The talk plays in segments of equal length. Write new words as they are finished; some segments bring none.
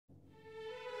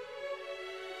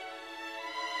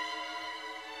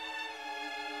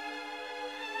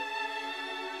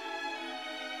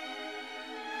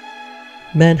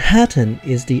Manhattan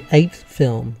is the 8th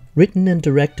film written and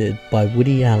directed by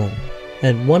Woody Allen,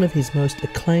 and one of his most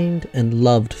acclaimed and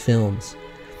loved films.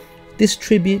 This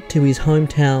tribute to his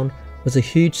hometown was a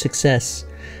huge success,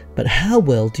 but how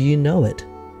well do you know it?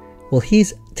 Well,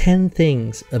 here's 10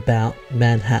 things about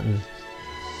Manhattan.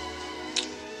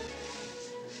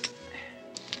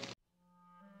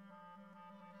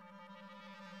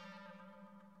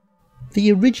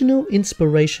 The original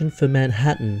inspiration for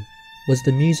Manhattan was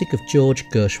the music of George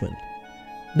Gershwin.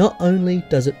 Not only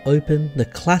does it open the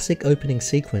classic opening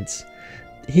sequence,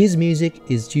 his music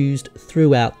is used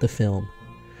throughout the film.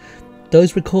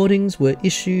 Those recordings were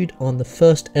issued on the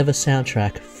first ever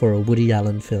soundtrack for a Woody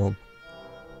Allen film.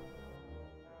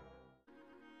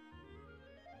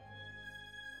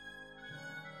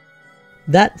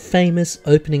 That famous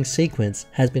opening sequence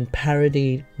has been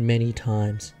parodied many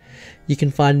times. You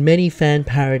can find many fan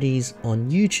parodies on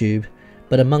YouTube,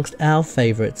 but amongst our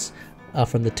favourites are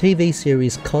from the TV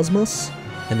series Cosmos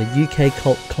and the UK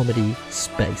cult comedy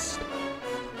Spaced.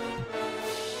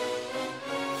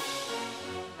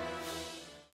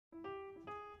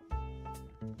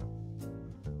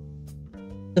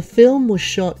 The film was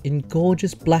shot in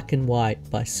gorgeous black and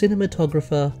white by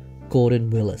cinematographer Gordon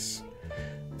Willis.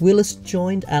 Willis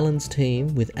joined Allen's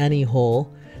team with Annie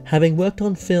Hall, having worked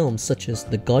on films such as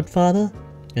The Godfather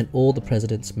and All the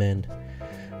President's Men.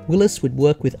 Willis would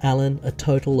work with Allen a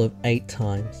total of 8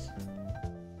 times.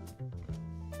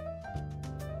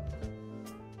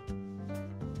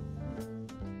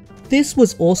 This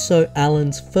was also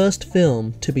Allen's first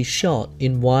film to be shot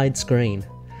in widescreen.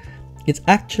 It's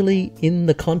actually in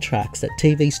the contracts that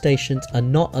TV stations are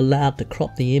not allowed to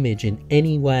crop the image in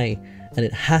any way, and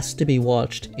it has to be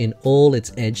watched in all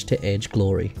its edge-to-edge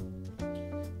glory.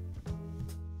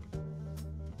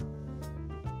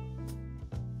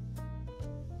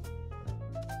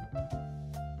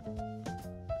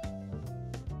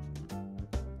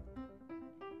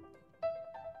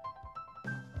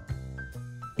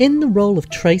 In the role of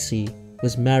Tracy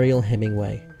was Mariel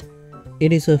Hemingway.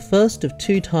 It is her first of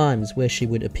 2 times where she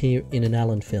would appear in an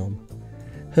Allen film.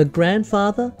 Her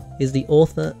grandfather is the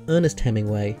author Ernest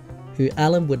Hemingway, who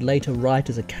Allen would later write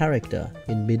as a character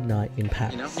in Midnight in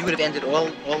Paris. You know, you would have ended all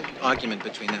argument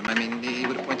between them. I mean, he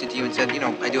would have pointed to you and said, you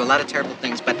know, I do a lot of terrible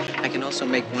things, but I can also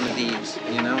make one of these,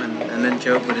 you know, and then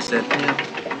Job would have said, yeah,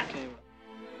 okay.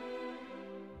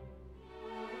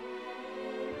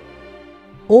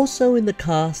 Also in the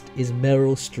cast is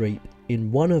Meryl Streep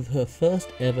in one of her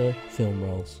first ever film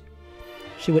roles.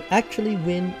 She would actually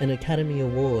win an Academy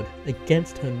Award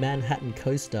against her Manhattan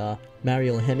co-star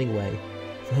Mariel Hemingway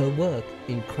for her work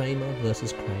in Kramer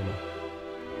vs. Kramer.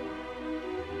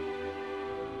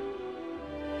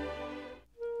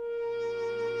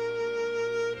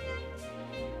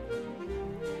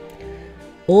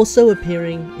 Also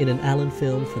appearing in an Allen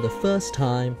film for the first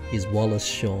time is Wallace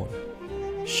Shawn.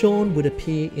 Shawn would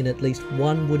appear in at least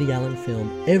one Woody Allen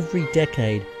film every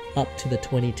decade up to the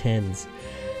 2010s,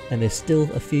 and there's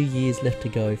still a few years left to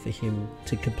go for him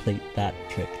to complete that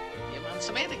trick. About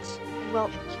semantics.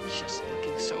 Well, You're just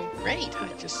looking so great. I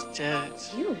just,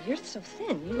 you're so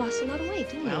thin. You lost a lot of weight,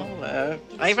 didn't you? well,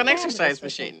 I have an exercise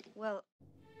machine. Well,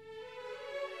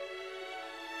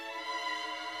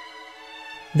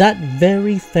 That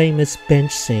very famous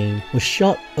bench scene was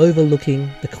shot overlooking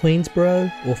the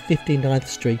Queensboro or 59th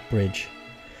Street Bridge.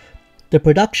 The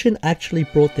production actually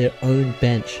brought their own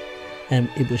bench, and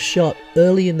it was shot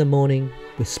early in the morning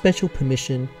with special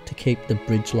permission to keep the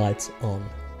bridge lights on.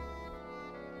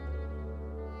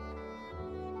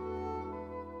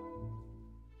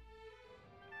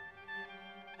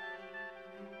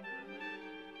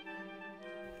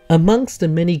 Amongst the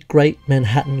many great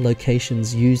Manhattan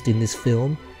locations used in this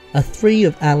film are 3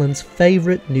 of Allen's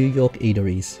favourite New York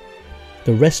eateries: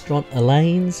 the restaurant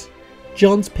Elaine's,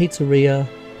 John's Pizzeria,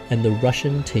 and the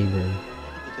Russian Tea Room.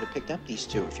 You could have picked up these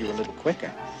 2 if you were a little quicker.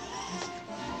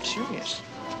 I'm serious.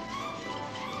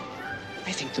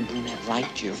 I think the brunette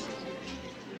liked you.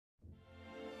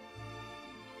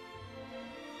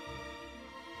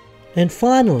 And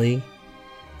finally,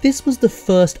 this was the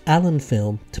first Allen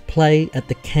film to play at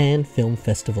the Cannes Film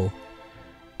Festival.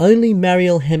 Only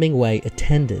Mariel Hemingway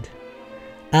attended.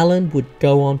 Allen would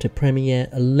go on to premiere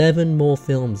 11 more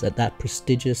films at that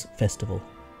prestigious festival.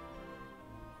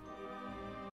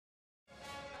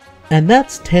 And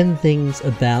that's 10 things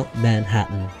about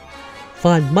Manhattan.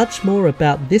 Find much more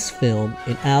about this film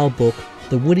in our book,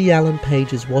 The Woody Allen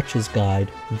Pages Watcher's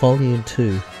Guide, Volume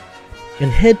 2.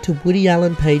 And head to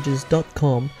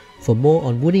woodyallenpages.com for more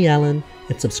on Woody Allen,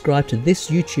 and subscribe to this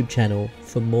YouTube channel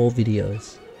for more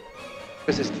videos.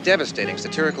 This is devastating.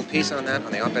 Satirical piece on that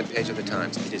on the op-ed page of the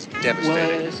Times. It is devastating.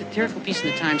 Well, a satirical piece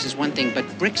in the Times is one thing, but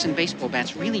bricks and baseball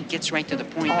bats really gets right to the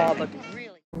point. Oh, but